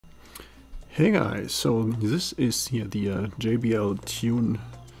Hey guys, so this is here the JBL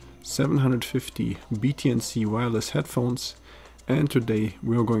TUNE750BTnc wireless headphones, and today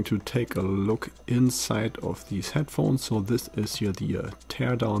we're going to take a look inside of these headphones. So this is here the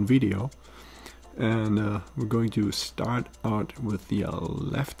teardown video, and we're going to start out with the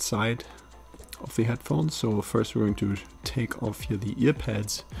left side of the headphones. So first we're going to take off here the ear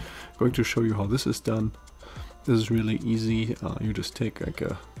pads. I'm going to show you how this is done. This is really easy. You just take like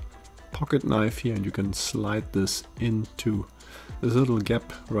a pocket knife here and you can slide this into this little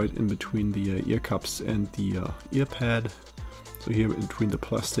gap right in between the ear cups and the ear pad. So here between the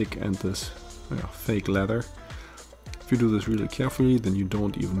plastic and this fake leather. If you do this really carefully, then you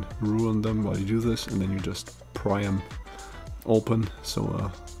don't even ruin them while you do this, and then you just pry them open.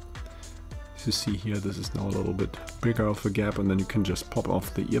 So as you see here, this is now a little bit bigger of a gap, and then you can just pop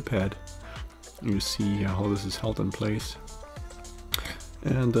off the ear pad. You see how this is held in place.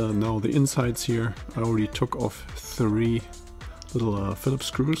 And now the insides here, I already took off 3 little Phillips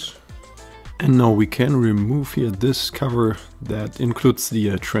screws. And now we can remove here this cover that includes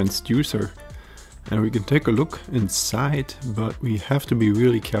the transducer. And we can take a look inside, but we have to be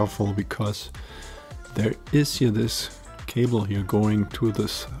really careful because there is here this cable here going to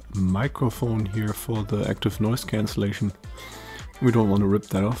this microphone here for the active noise cancellation. We don't want to rip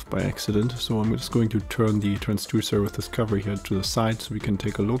that off by accident, so I'm just going to turn the transducer with this cover here to the side so we can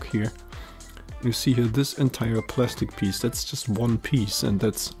take a look here. You see here this entire plastic piece, that's just one piece, and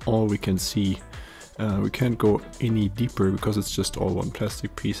that's all we can see. We can't go any deeper because it's just all one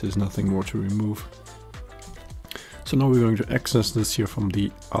plastic piece, there's nothing more to remove. So now we're going to access this here from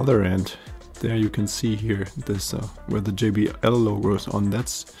the other end. There you can see here this where the JBL logo is on,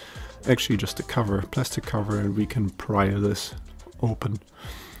 that's actually just a cover, plastic cover, and we can pry this open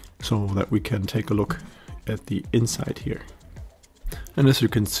so that we can take a look at the inside here. And as you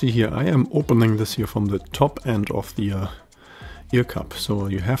can see here, I am opening this here from the top end of the ear cup, so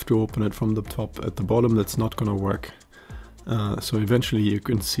you have to open it from the top. At the bottom that's not gonna work. So eventually you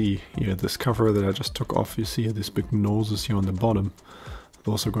can see here this cover that I just took off. You see here these big noses here on the bottom.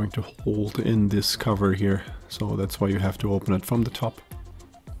 Those are going to hold in this cover here, so that's why you have to open it from the top.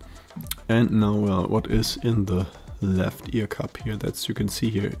 And now what is in the left ear cup here, that's you can see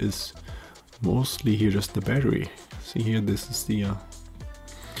here, is mostly here just the battery. See here, this is the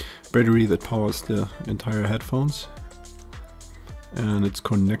battery that powers the entire headphones, and it's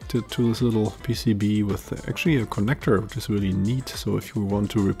connected to this little PCB with actually a connector, which is really neat. So if you want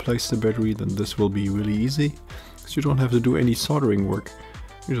to replace the battery, then this will be really easy, because you don't have to do any soldering work.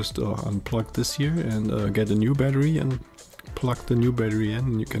 You just unplug this here and get a new battery and plug the new battery in,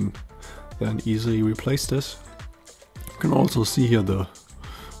 and you can then easily replace this. You can also see here the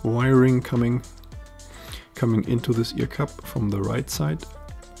wiring coming into this ear cup from the right side,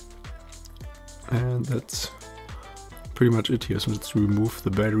 and that's pretty much it here. So let's remove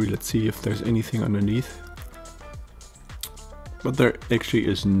the battery, let's see if there's anything underneath, but there actually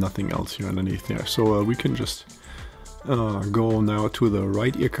is nothing else here underneath there. So we can just go now to the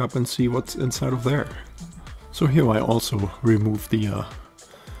right ear cup and see what's inside of there. So here I also remove the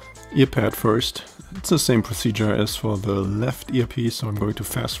ear pad first. It's the same procedure as for the left earpiece, so I'm going to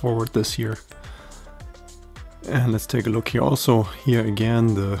fast forward this here. And let's take a look here. Also here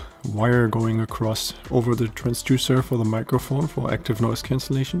again, the wire going across over the transducer for the microphone for active noise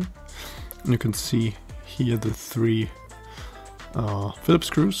cancellation. And you can see here the 3 Phillips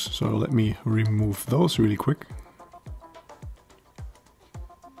screws, so let me remove those really quick.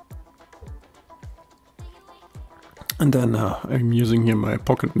 And then I'm using here my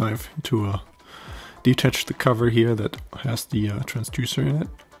pocket knife to detach the cover here that has the transducer in it.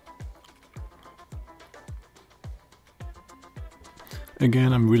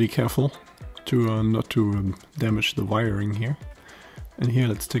 Again, I'm really careful to not to damage the wiring here. And here,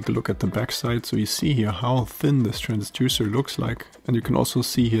 let's take a look at the back side. So you see here how thin this transducer looks like, and you can also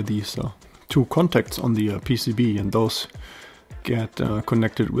see here these 2 contacts on the PCB, and those get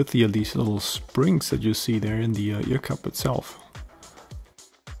connected with these little springs that you see there in the ear cup itself.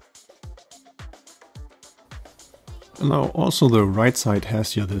 And now also the right side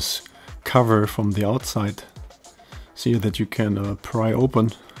has here this cover from the outside. See that you can pry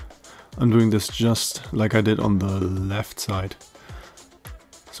open. I'm doing this just like I did on the left side.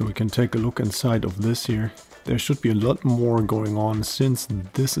 So we can take a look inside of this here. There should be a lot more going on, since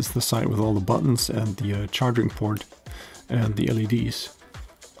this is the side with all the buttons and the charging port and the LEDs.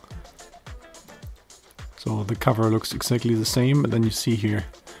 So the cover looks exactly the same, and then you see here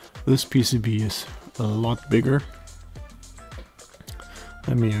this PCB is a lot bigger.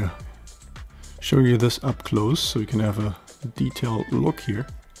 Let me show you this up close so you can have a detailed look here.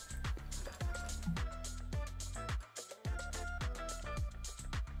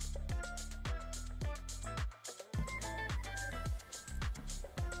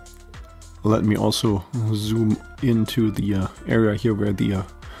 Let me also zoom into the area here where the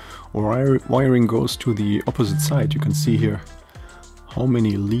wiring goes to the opposite side. You can see here how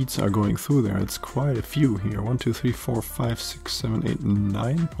many leads are going through there. It's quite a few here. 1, 2, 3, 4, 5, 6, 7, 8,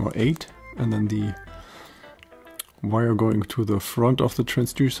 9 or 8. And then the wire going to the front of the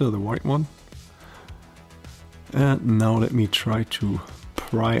transducer, the white one. And now let me try to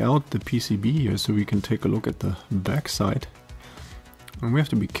pry out the PCB here so we can take a look at the back side. And we have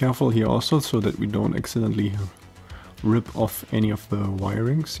to be careful here also so that we don't accidentally rip off any of the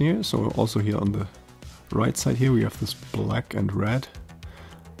wirings here. So also here on the right side here we have this black and red.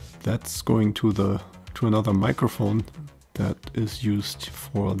 That's going to another microphone that is used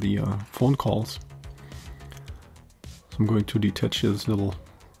for the phone calls. So I'm going to detach this little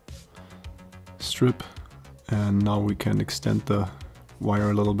strip, and now we can extend the wire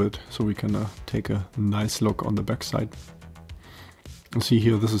a little bit so we can take a nice look on the back side. You see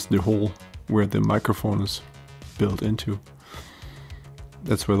here, this is the hole where the microphone is built into.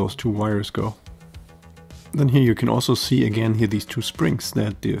 That's where those two wires go. Then here you can also see again here these two springs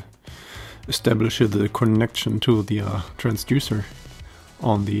that establish the connection to the transducer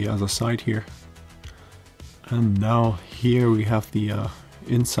on the other side here. And now here we have the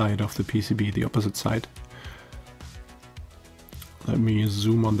inside of the PCB, the opposite side. Let me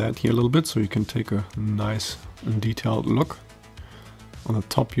zoom on that here a little bit so you can take a nice and detailed look. On the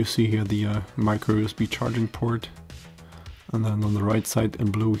top you see here the micro USB charging port, and then on the right side in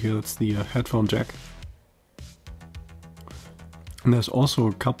blue here that's the headphone jack. And there's also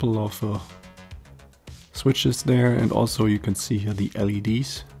a couple of switches there, and also you can see here the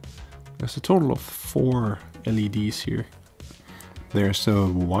LEDs. There's a total of 4 LEDs here. There's a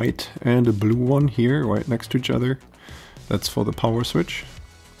white and a blue one here right next to each other. That's for the power switch.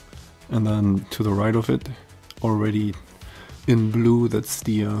 And then to the right of it, already in blue, that's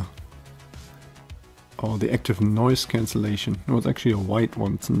the active noise cancellation. No, it's actually a white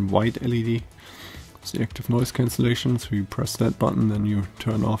one. It's a white LED. It's the active noise cancellation. So you press that button, then you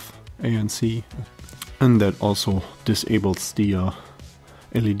turn off ANC, and that also disables the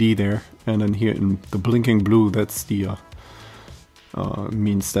LED there. And then here in the blinking blue, that's the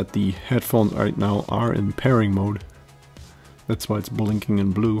means that the headphones right now are in pairing mode. That's why it's blinking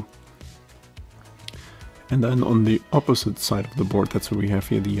in blue. And then on the opposite side of the board, that's where we have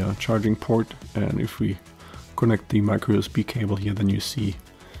here the charging port. And if we connect the micro USB cable here, then you see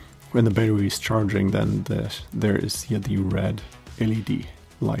when the battery is charging, then there is here the red LED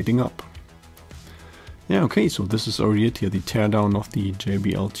lighting up. Yeah, okay, so this is already it here, the teardown of the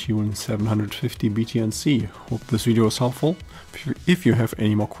JBL TUNE750BTnc. Hope this video was helpful. If you have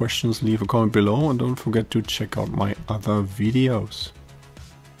any more questions, leave a comment below, and don't forget to check out my other videos.